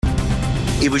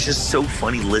It was just so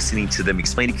funny listening to them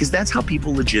explain it, because that's how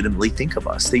people legitimately think of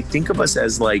us. They think of us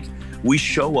as like, we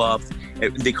show up,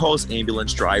 they call us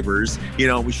ambulance drivers,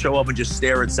 we show up and just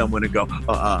stare at someone and go,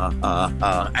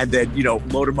 and then,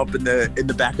 load them up in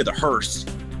the back of the hearse.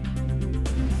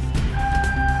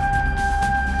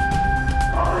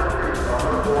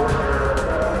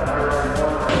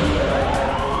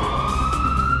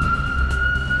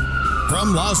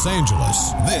 From Los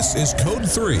Angeles, this is Code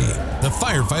 3, the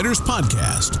Firefighters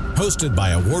Podcast, hosted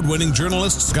by award-winning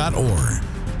journalist Scott Orr.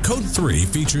 Code 3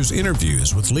 features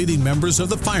interviews with leading members of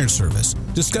the fire service,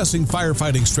 discussing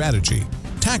firefighting strategy,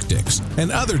 tactics,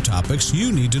 and other topics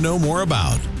you need to know more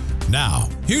about. Now,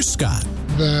 here's Scott.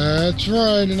 That's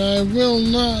right, and I will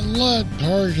not let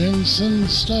Parkinson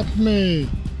stop me.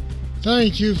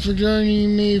 Thank you for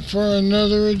joining me for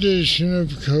another edition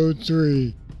of Code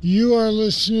 3. You are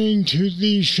listening to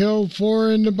the show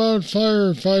for and about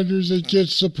firefighters that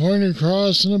gets the point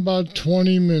across in about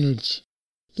 20 minutes.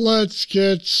 Let's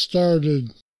get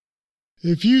started.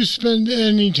 If you spend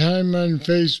any time on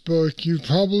Facebook, you've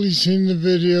probably seen the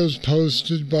videos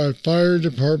posted by Fire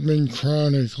Department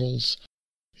Chronicles.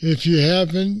 If you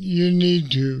haven't, you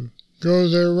need to. Go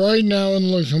there right now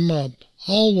and look them up.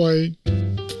 I'll wait.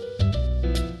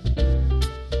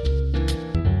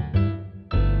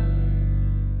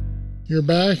 You're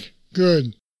back?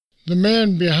 Good. The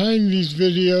man behind these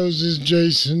videos is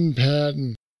Jason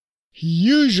Patton. He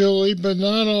usually, but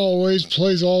not always,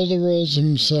 plays all the roles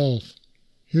himself.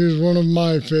 Here's one of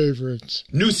my favorites.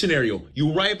 New scenario.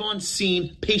 You arrive on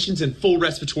scene, patient's in full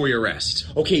respiratory arrest.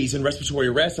 Okay, he's in respiratory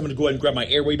arrest. I'm going to go ahead and grab my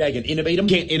airway bag and intubate him.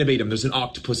 Can't intubate him. There's an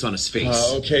octopus on his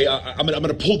face. Okay, I'm going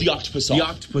to pull the octopus off. The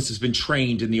octopus has been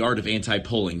trained in the art of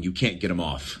anti-pulling. You can't get him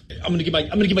off. I'm going to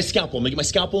get my scalpel. I'm going to get my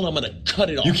scalpel and I'm going to cut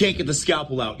it off. You can't get the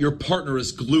scalpel out. Your partner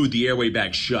has glued the airway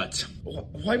bag shut.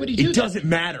 Why would he do that? It doesn't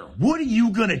matter. What are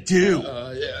you going to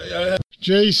do?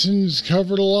 Jason's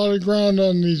covered a lot of ground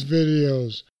on these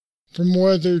videos. From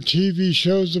whether TV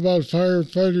shows about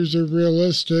firefighters are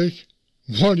realistic,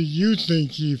 what do you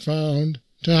think he found,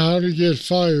 to how to get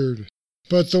fired.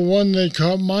 But the one that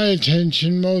caught my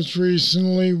attention most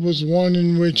recently was one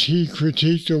in which he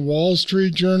critiqued a Wall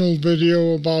Street Journal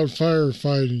video about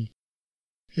firefighting.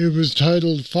 It was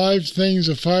titled 5 Things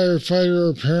a Firefighter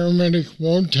or Paramedic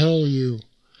Won't Tell You.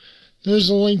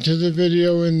 There's a link to the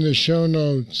video in the show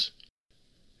notes.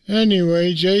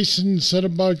 Anyway, Jason set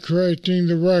about correcting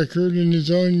the record in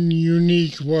his own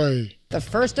unique way. The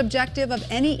first objective of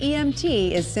any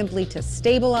EMT is simply to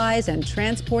stabilize and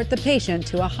transport the patient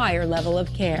to a higher level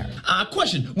of care.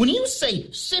 Question. When you say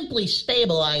simply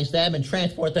stabilize them and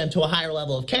transport them to a higher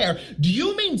level of care, do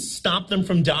you mean stop them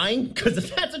from dying? Because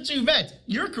if that's what you meant,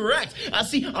 you're correct.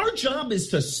 See, our job is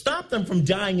to stop them from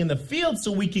dying in the field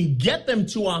so we can get them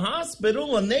to a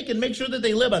hospital and they can make sure that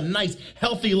they live a nice,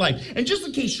 healthy life. And just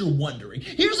in case you're wondering,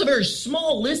 here's a very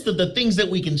small list of the things that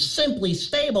we can simply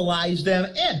stabilize them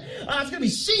in. It's going to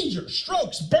be seizures,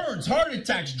 strokes, burns, heart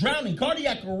attacks, drowning,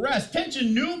 cardiac arrest,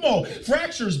 tension pneumo,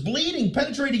 fractures, bleeding,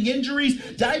 penetrating injuries,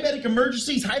 diabetic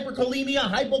emergencies,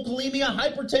 hyperkalemia, hypokalemia,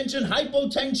 hypertension,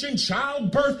 hypotension,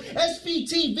 childbirth,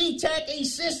 SVT, VTAC,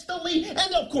 asystole,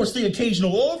 and of course the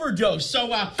occasional overdose. So,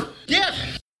 yeah.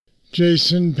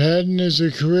 Jason Patton is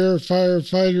a career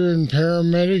firefighter and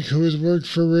paramedic who has worked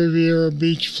for Riviera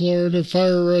Beach, Florida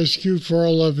Fire Rescue for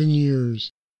 11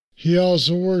 years. He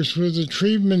also works with a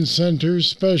treatment center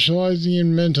specializing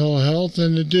in mental health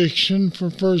and addiction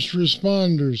for first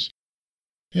responders.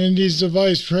 And he's the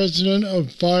vice president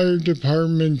of Fire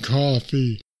Department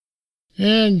Coffee.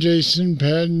 And Jason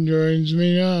Patton joins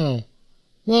me now.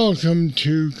 Welcome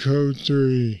to Code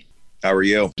 3. How are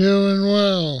you? Doing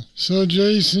well. So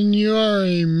Jason, you are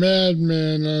a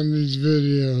madman on these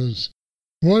videos.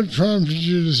 What prompted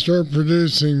you to start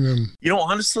producing them?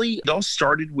 Honestly, it all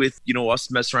started with, us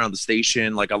messing around the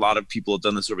station. Like a lot of people have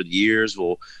done this over the years.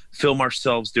 We'll film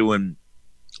ourselves doing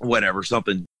whatever,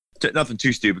 something, nothing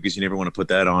too stupid because you never want to put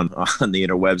that on the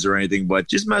interwebs or anything, but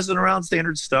just messing around,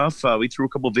 standard stuff. We threw a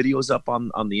couple videos up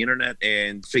on the internet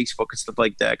and Facebook and stuff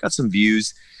like that. Got some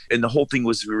views. And the whole thing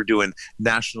was we were doing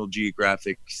National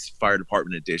Geographic Fire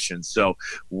Department edition. So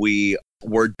we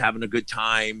were having a good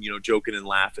time, joking and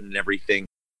laughing and everything.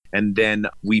 And then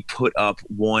we put up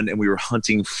one and we were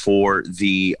hunting for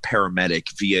the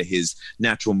paramedic via his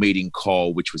natural mating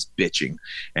call, which was bitching.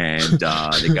 And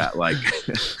they got like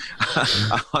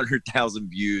 100,000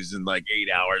 views in like 8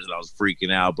 hours and I was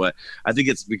freaking out. But I think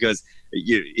it's because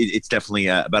it's definitely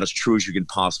about as true as you can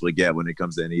possibly get when it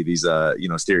comes to any of these,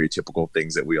 stereotypical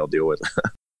things that we all deal with.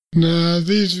 Nah,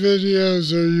 these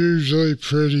videos are usually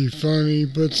pretty funny,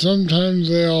 but sometimes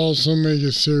they also make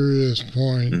a serious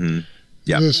point. Mm-hmm.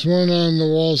 Yeah. This one on the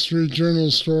Wall Street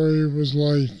Journal story was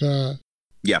like that.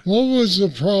 Yeah. What was the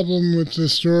problem with the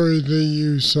story that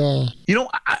you saw? You know,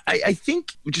 I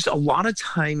think just a lot of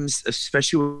times,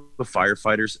 especially with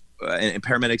firefighters and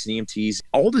paramedics and EMTs,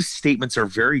 all the statements are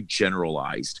very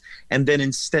generalized. And then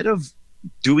instead of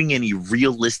doing any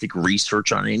realistic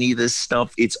research on any of this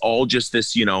stuff, it's all just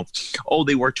this, you know, oh,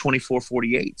 they work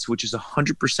 24/48s, which is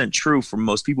 100% true for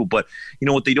most people. But, you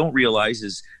know, what they don't realize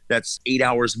is that's 8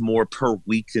 hours more per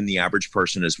week than the average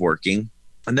person is working.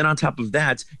 And then on top of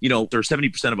that, you know, there's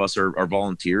 70% of us are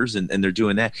volunteers and they're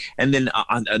doing that. And then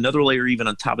on another layer, even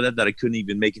on top of that I couldn't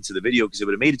even make into the video because it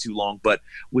would have made it too long, but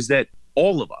was that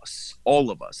all of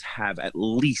us have at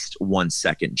least one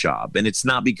second job. And it's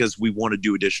not because we want to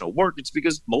do additional work. It's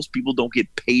because most people don't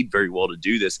get paid very well to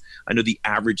do this. I know the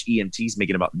average EMT is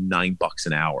making about $9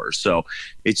 an hour. So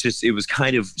it was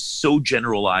kind of so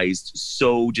generalized,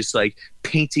 so just like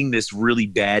painting this really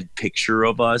bad picture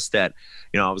of us that,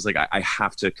 you know, I was like, I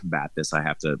have to combat this. I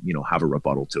have to, you know, have a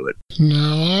rebuttal to it.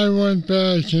 Now, I went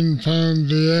back and found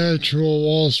the actual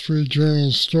Wall Street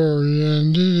Journal story,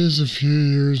 and it is a few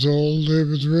years old. It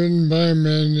was written by a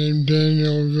man named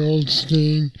Daniel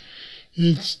Goldstein.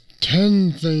 It's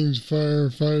 10 things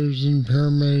firefighters and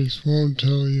paramedics won't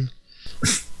tell you.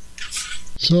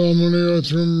 So I'm going to go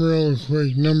through them real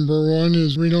quick. Number 1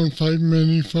 is we don't fight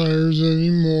many fires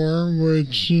anymore,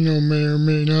 which, you know, may or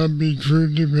may not be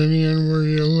true depending on where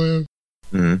you live.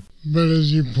 Mm-hmm. But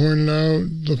as you pointed out,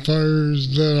 the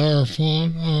fires that are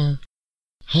fought are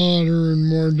hotter and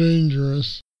more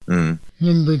dangerous. Mm-hmm.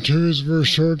 Number 2 is we're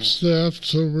short-staffed,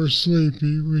 so we're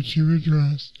sleepy, which you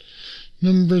addressed.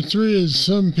 Number 3 is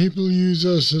some people use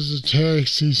us as a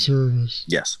taxi service.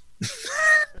 Yes.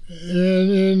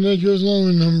 And that goes along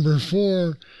with number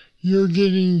 4, you're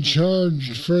getting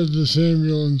charged for this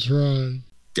ambulance ride.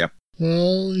 Yep.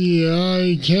 Well, yeah,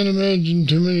 I can't imagine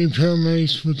too many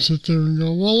paramedics would sit there and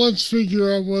go, well, let's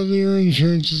figure out whether your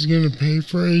insurance is going to pay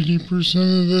for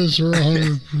 80% of this or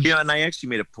 100%. Yeah, and I actually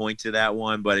made a point to that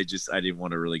one, but I didn't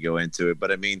want to really go into it.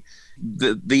 But I mean,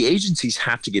 the agencies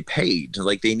have to get paid.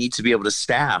 Like, they need to be able to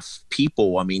staff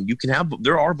people. I mean,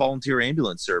 there are volunteer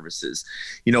ambulance services,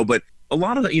 you know, but a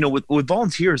lot of, you know, with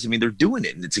volunteers, I mean, they're doing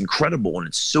it and it's incredible and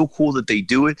it's so cool that they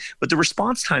do it. But the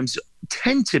response times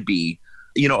tend to be,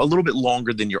 you know, a little bit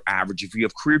longer than your average if you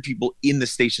have career people in the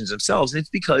stations themselves. And it's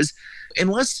because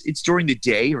unless it's during the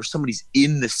day or somebody's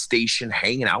in the station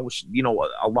hanging out, which, you know,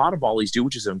 a lot of volleys do,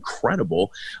 which is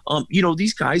incredible. You know,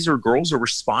 these guys or girls are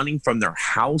responding from their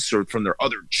house or from their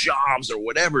other jobs or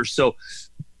whatever. So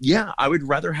yeah, I would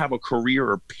rather have a career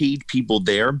or paid people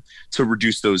there to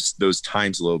reduce those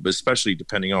times a little bit, especially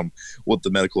depending on what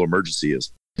the medical emergency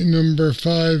is. Number 5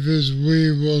 is we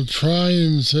will try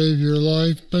and save your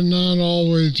life, but not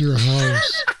always your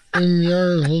house. In the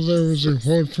article, there was a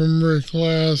quote from Rick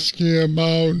Lasky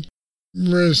about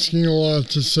risking a lot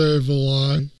to save a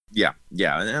life. Yeah,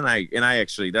 and I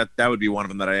actually that would be one of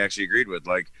them that I actually agreed with.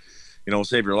 Like, you know,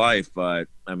 save your life, but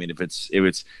I mean, if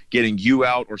it's getting you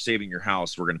out or saving your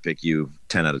house, we're going to pick you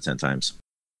 10 out of 10 times.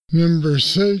 Number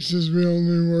 6 is we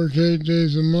only work 8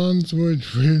 days a month,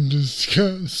 which we've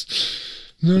discussed.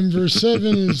 Number 7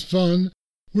 is fun.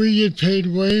 We get paid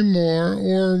way more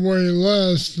or way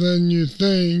less than you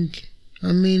think.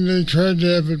 I mean, they tried to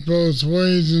have it both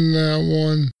ways in that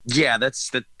one. Yeah, that's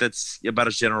about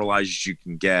as generalized as you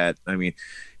can get. I mean,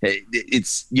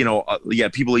 it's, you know,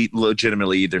 people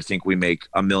legitimately either think we make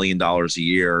 $1 million a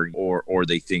year or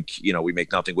they think, you know, we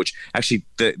make nothing, which actually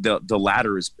the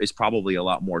latter is probably a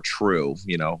lot more true.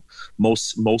 You know,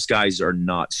 most guys are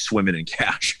not swimming in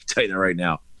cash. I'll tell you that right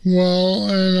now. Well,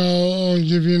 and I'll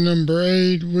give you number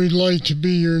 8. We'd like to be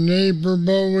your neighbor,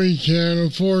 but we can't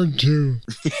afford to.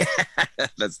 Yeah,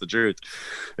 that's the truth.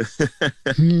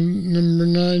 Number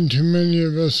 9, too many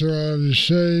of us are out of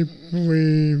shape.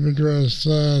 We've addressed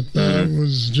that. That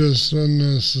was just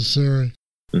unnecessary.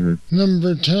 Mm-hmm.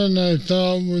 Number 10, I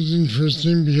thought was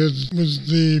interesting because it was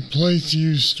the place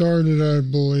you started, I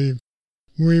believe.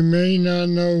 We may not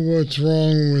know what's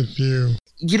wrong with you.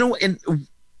 You know, and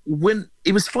when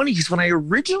it was funny because when I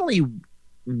originally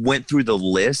went through the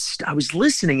list, I was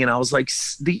listening and I was like,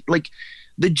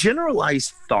 the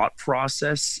generalized thought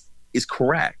process is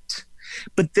correct.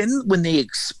 But then when they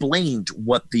explained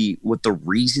what the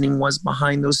reasoning was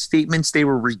behind those statements, they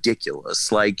were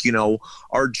ridiculous. Like, you know,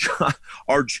 our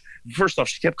first off,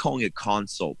 she kept calling it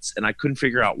consults, and I couldn't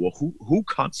figure out, well, who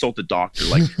consult a doctor?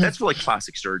 Like, that's for like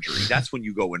plastic surgery. That's when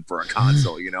you go in for a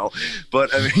consult, you know.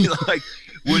 But I mean, like,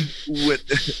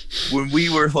 when we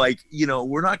were like, you know,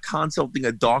 we're not consulting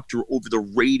a doctor over the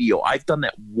radio. I've done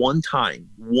that one time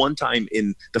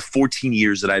in the 14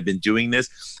 years that I've been doing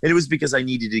this. And it was because I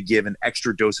needed to give an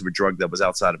extra dose of a drug that was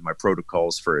outside of my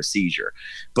protocols for a seizure.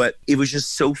 But it was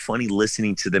just so funny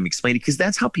listening to them explain it, because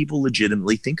that's how people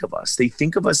legitimately think of us. They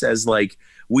think of us as like,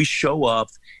 we show up,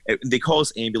 they call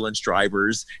us ambulance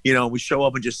drivers, you know, we show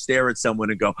up and just stare at someone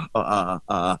and go,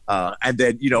 and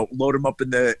then, you know, load them up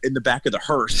in the back of the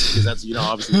hearse, because that's, you know,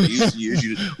 obviously what they used to use.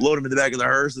 You just load them in the back of the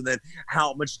hearse, and then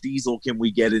how much diesel can we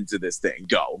get into this thing?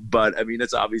 Go. But I mean,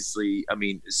 it's obviously, I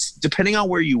mean, depending on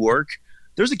where you work,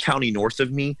 there's a county north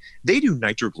of me. They do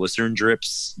nitroglycerin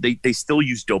drips. They still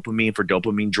use dopamine for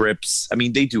dopamine drips. I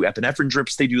mean, they do epinephrine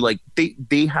drips. They do like,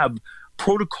 they have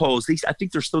protocols. I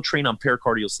think they're still trained on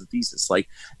pericardial synthesis. Like,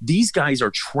 these guys are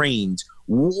trained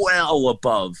well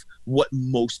above what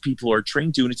most people are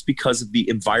trained to, and it's because of the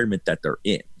environment that they're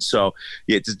in. So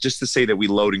yeah, just to say that we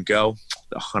load and go,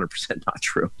 100% not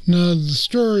true. Now, the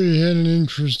story had an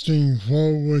interesting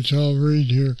quote, which I'll read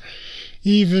here.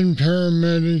 Even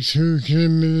paramedics who can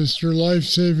administer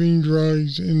life-saving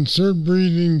drugs, insert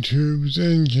breathing tubes,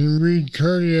 and can read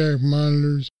cardiac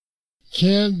monitors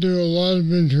can't do a lot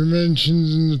of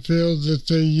interventions in the field that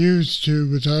they used to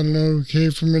without an okay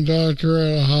from a doctor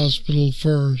at a hospital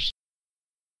first.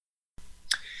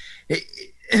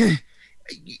 It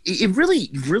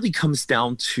really comes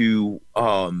down to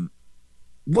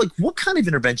like, what kind of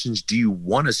interventions do you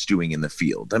want us doing in the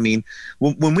field? I mean,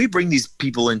 when we bring these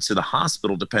people into the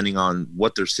hospital, depending on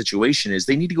what their situation is,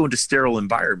 they need to go into sterile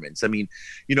environments. I mean,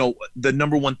 you know, the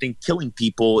number one thing killing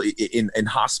people in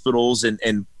hospitals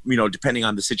and you know, depending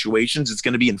on the situations, it's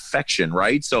going to be infection,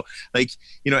 right? So, like,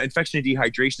 you know, infection and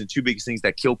dehydration, the two biggest things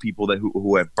that kill people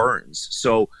who have burns.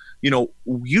 So, you know,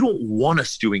 you don't want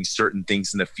us doing certain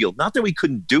things in the field. Not that we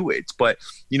couldn't do it, but,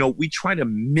 you know, we try to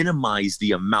minimize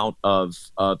the amount of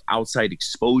outside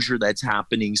exposure that's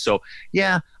happening. So,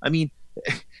 yeah, I mean,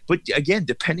 but again,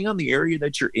 depending on the area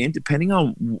that you're in, depending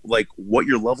on like what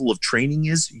your level of training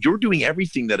is, you're doing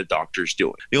everything that a doctor's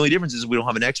doing. The only difference is we don't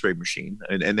have an x-ray machine.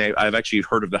 And I've actually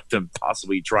heard about them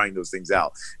possibly trying those things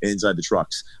out inside the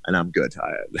trucks, and I'm good.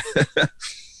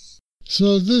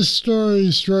 So this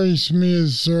story strikes me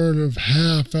as sort of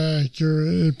half accurate.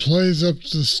 It plays up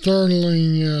the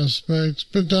startling aspects,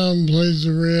 but downplays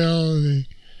the reality.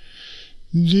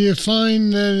 Do you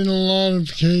find that in a lot of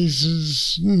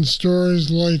cases in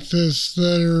stories like this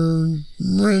that are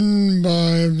written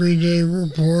by everyday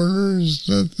reporters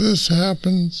that this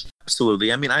happens?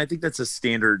 Absolutely. I mean, I think that's a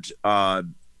standard. I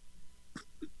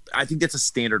think that's a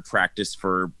standard practice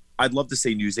for, I'd love to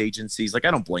say, news agencies. Like,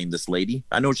 I don't blame this lady.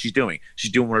 I know what she's doing.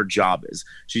 She's doing what her job is.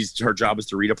 Her job is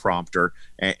to read a prompter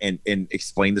and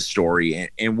explain the story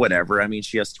and whatever. I mean,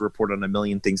 she has to report on a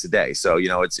million things a day. So, you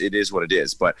know, it is what it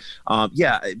is. But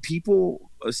yeah, people,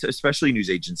 especially news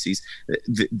agencies,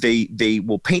 they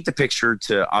will paint the picture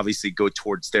to obviously go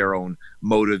towards their own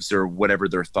motives or whatever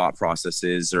their thought process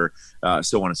is, or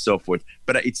so on and so forth.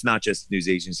 But it's not just news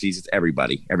agencies, it's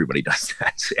everybody. Everybody does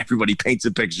that. Everybody paints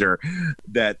a picture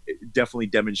that definitely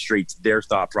demonstrates their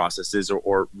thought processes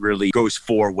or really goes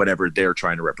for whatever they're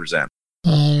trying to represent.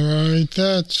 All right,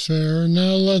 that's fair.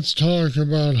 Now let's talk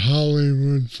about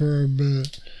Hollywood for a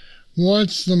bit.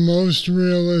 What's the most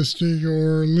realistic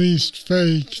or least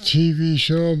fake TV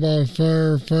show about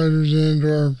firefighters and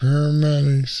or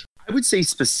paramedics? I would say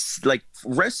like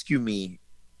Rescue Me.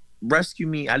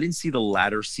 I didn't see the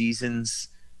latter seasons.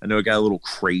 I know it got a little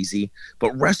crazy,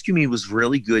 but Rescue Me was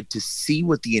really good to see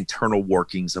what the internal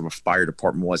workings of a fire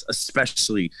department was,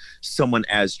 especially someone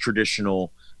as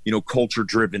traditional, you know, culture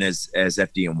driven as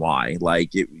FDNY.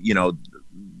 Like, it, you know,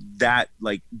 that,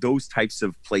 like, those types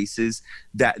of places,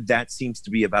 that seems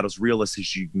to be about as realistic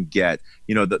as you can get.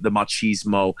 You know, the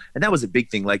machismo, and that was a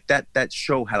big thing. Like, that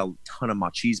show had a ton of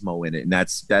machismo in it, and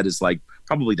that is like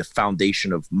probably the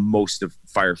foundation of most of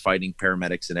firefighting,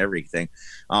 paramedics, and everything.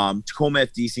 Tacoma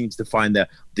FD seems to find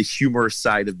the humorous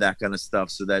side of that kind of stuff,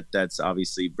 so that's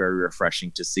obviously very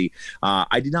refreshing to see.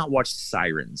 I did not watch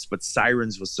Sirens, but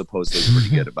Sirens was supposedly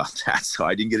pretty good about that, so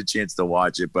I didn't get a chance to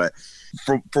watch it. But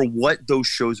for what those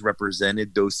shows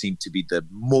represented, those seem to be the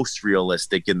most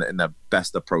realistic and the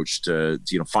best approach to,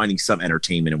 you know, finding some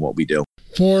entertainment in what we do.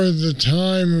 For the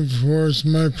time, of course,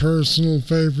 my personal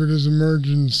favorite is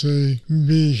Emergency,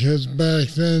 because back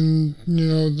then, you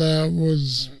know, that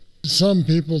was, some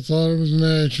people thought it was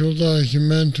an actual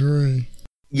documentary.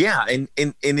 Yeah, and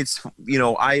it's, you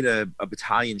know, I had a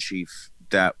battalion chief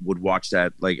that would watch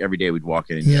that, like, every day. We'd walk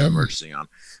in and get Emergency on.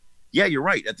 Yeah, you're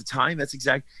right. At the time, that's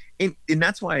exact. And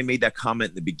that's why I made that comment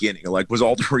in the beginning. Like, was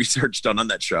all the research done on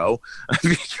that show?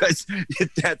 Because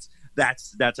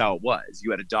that's how it was.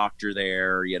 You had a doctor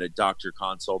there. You had a doctor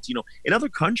consult. You know, in other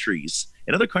countries,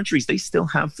 they still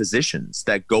have physicians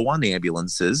that go on the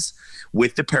ambulances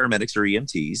with the paramedics or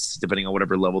EMTs, depending on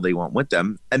whatever level they want with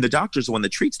them. And the doctor's the one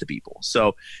that treats the people.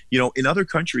 So, you know, in other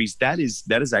countries, that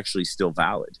is actually still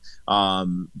valid.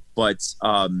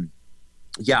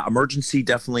 Yeah, emergency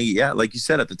definitely. Yeah, like you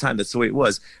said at the time, that's the way it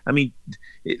was. I mean,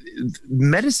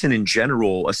 medicine in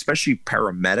general, especially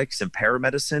paramedics and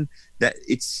paramedicine, that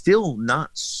it's still not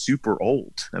super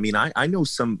old. I mean, I know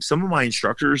some of my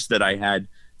instructors that I had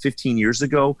 15 years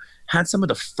ago had some of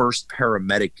the first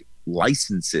paramedic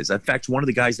licenses. In fact, one of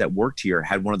the guys that worked here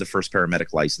had one of the first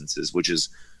paramedic licenses, which is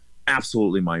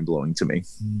absolutely mind-blowing to me.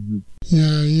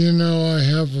 Yeah, you know, I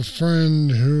have a friend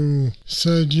who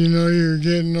said, you know, you're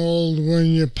getting old when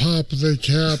you pop the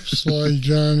caps like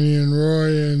Johnny and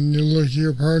Roy, and you look at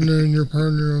your partner and your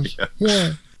partner goes,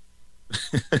 what?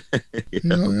 You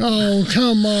know, oh,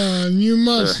 come on, you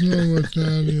must know what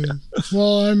that is.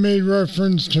 Well, I made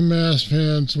reference to mask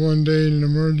pants one day in an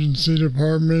emergency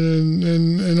department,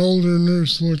 and an older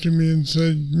nurse looked at me and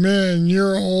said, man,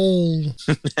 you're old.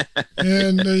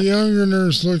 And the younger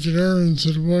nurse looked at her and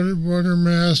said, what are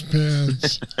mask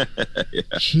pants? Yeah.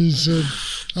 She said,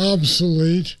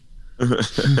 obsolete.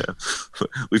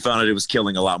 We found out it was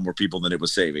killing a lot more people than it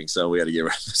was saving, so we had to get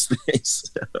rid of this thing.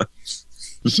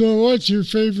 So what's your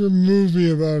favorite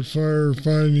movie about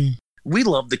firefighting? We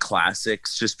love the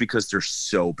classics just because they're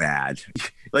so bad.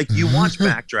 Like, you watch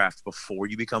Backdraft before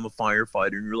you become a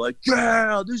firefighter and you're like,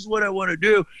 yeah, this is what I want to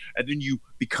do. And then you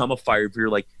become a firefighter, you're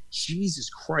like, Jesus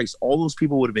Christ, all those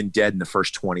people would have been dead in the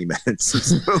first 20 minutes of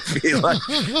this movie.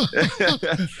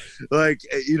 Like,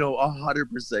 you know,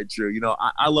 100% true. You know,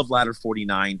 I love Ladder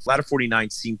 49. Ladder 49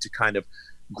 seemed to kind of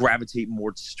gravitate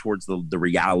more towards the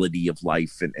reality of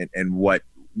life and what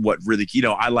really, you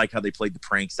know, I like how they played the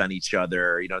pranks on each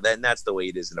other, you know, that's the way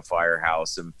it is in a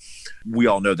firehouse. And we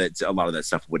all know that a lot of that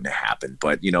stuff wouldn't have happened,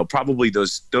 but, you know, probably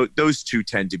those two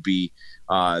tend to be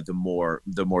the more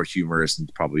humorous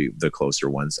and probably the closer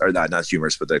ones, or not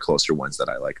humorous, but the closer ones that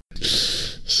I like.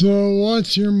 So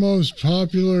what's your most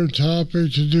popular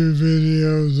topic to do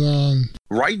videos on?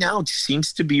 Right now, it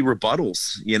seems to be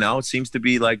rebuttals. You know, it seems to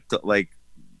be like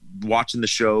watching the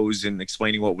shows and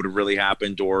explaining what would have really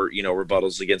happened, or, you know,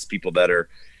 rebuttals against people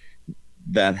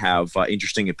that have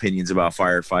interesting opinions about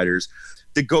firefighters.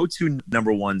 The go-to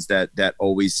number ones that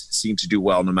always seem to do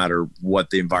well, no matter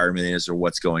what the environment is or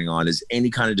what's going on, is any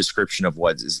kind of description of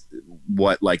what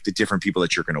like the different people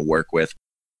that you're going to work with.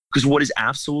 Because what is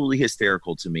absolutely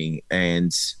hysterical to me,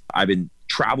 and I've been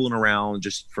traveling around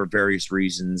just for various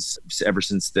reasons ever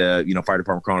since the, you know, Fire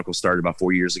Department Chronicles started about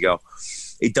 4 years ago.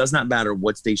 It does not matter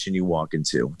what station you walk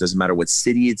into. It doesn't matter what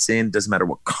city it's in. It doesn't matter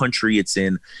what country it's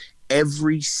in.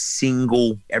 Every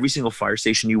single fire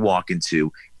station you walk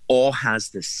into all has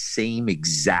the same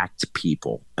exact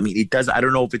people. I mean, it does. I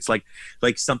don't know if it's like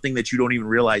something that you don't even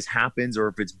realize happens, or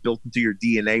if it's built into your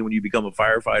DNA when you become a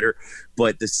firefighter.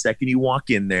 But the second you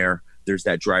walk in there, there's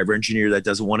that driver engineer that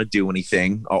doesn't want to do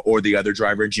anything, or the other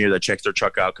driver engineer that checks their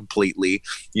truck out completely.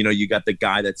 You know, you got the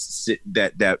guy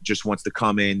that just wants to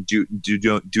come in, do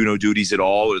no duties at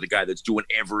all, or the guy that's doing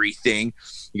everything.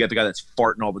 You got the guy that's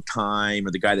farting all the time,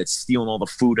 or the guy that's stealing all the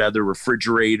food out of the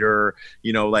refrigerator.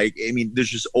 You know, like, I mean,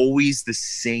 there's just always the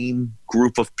same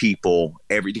group of people.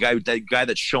 That guy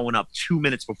that's showing up 2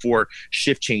 minutes before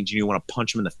shift change and you want to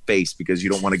punch him in the face because you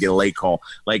don't want to get a late call.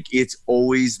 Like, it's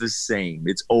always the same.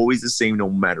 It's always the same no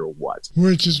matter what.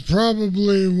 Which is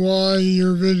probably why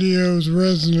your videos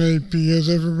resonate, because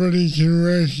everybody can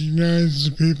recognize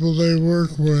the people they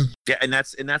work with. Yeah, and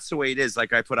that's the way it is.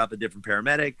 Like, I put out the different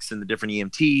paramedics and the different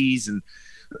EMTs and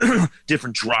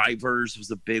different drivers was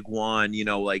a big one, you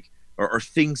know, like, or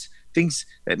things.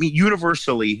 I mean,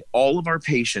 universally, all of our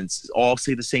patients all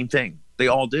say the same thing. They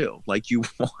all do. Like, you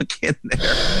walk in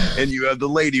there and you have the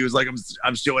lady who's like,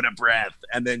 I'm short of breath.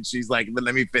 And then she's like,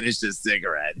 let me finish this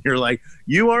cigarette. And you're like,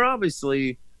 you are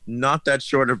obviously not that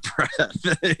short of breath.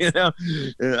 You know,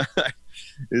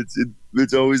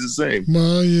 it's always the same.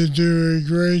 Well, you do a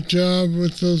great job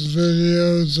with those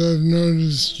videos. I've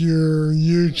noticed your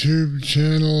YouTube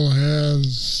channel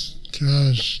has,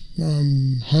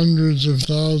 hundreds of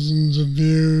thousands of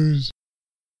views.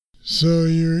 So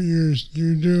you're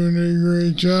doing a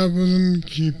great job with them.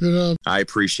 Keep it up. I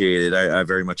appreciate it. I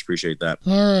very much appreciate that.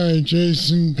 All right,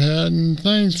 Jason Patton,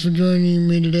 thanks for joining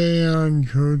me today on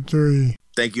Code 3.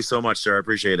 Thank you so much, sir. I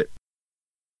appreciate it.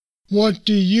 What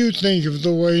do you think of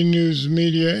the way news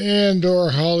media and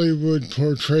or Hollywood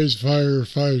portrays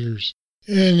firefighters?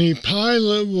 Any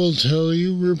pilot will tell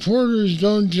you reporters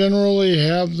don't generally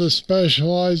have the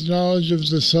specialized knowledge of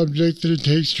the subject that it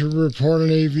takes to report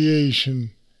on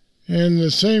aviation. And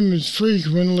the same is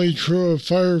frequently true of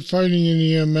firefighting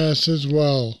and EMS as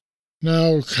well.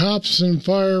 Now, cops and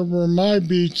fire were my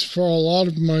beats for a lot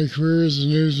of my career as a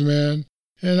newsman,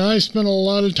 and I spent a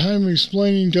lot of time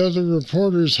explaining to other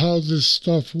reporters how this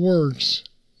stuff works.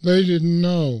 They didn't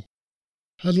know.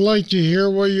 I'd like to hear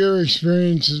what your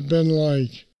experience has been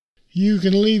like. You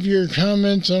can leave your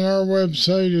comments on our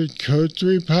website at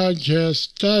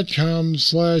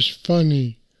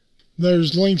code3podcast.com/funny.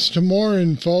 There's links to more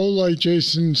info like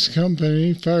Jason's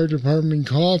company, Fire Department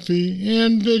Coffee,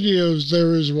 and videos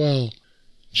there as well.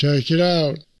 Check it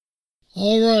out.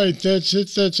 Alright, that's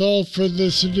it. That's all for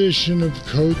this edition of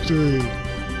Code 3.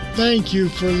 Thank you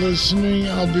for listening.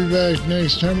 I'll be back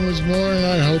next time with more, and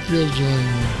I hope you'll join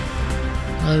me.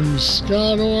 I'm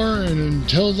Scott Orr, and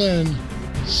until then,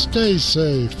 stay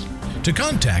safe. To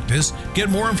contact us, get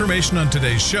more information on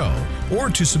today's show, or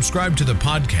to subscribe to the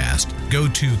podcast, go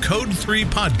to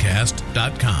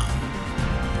code3podcast.com.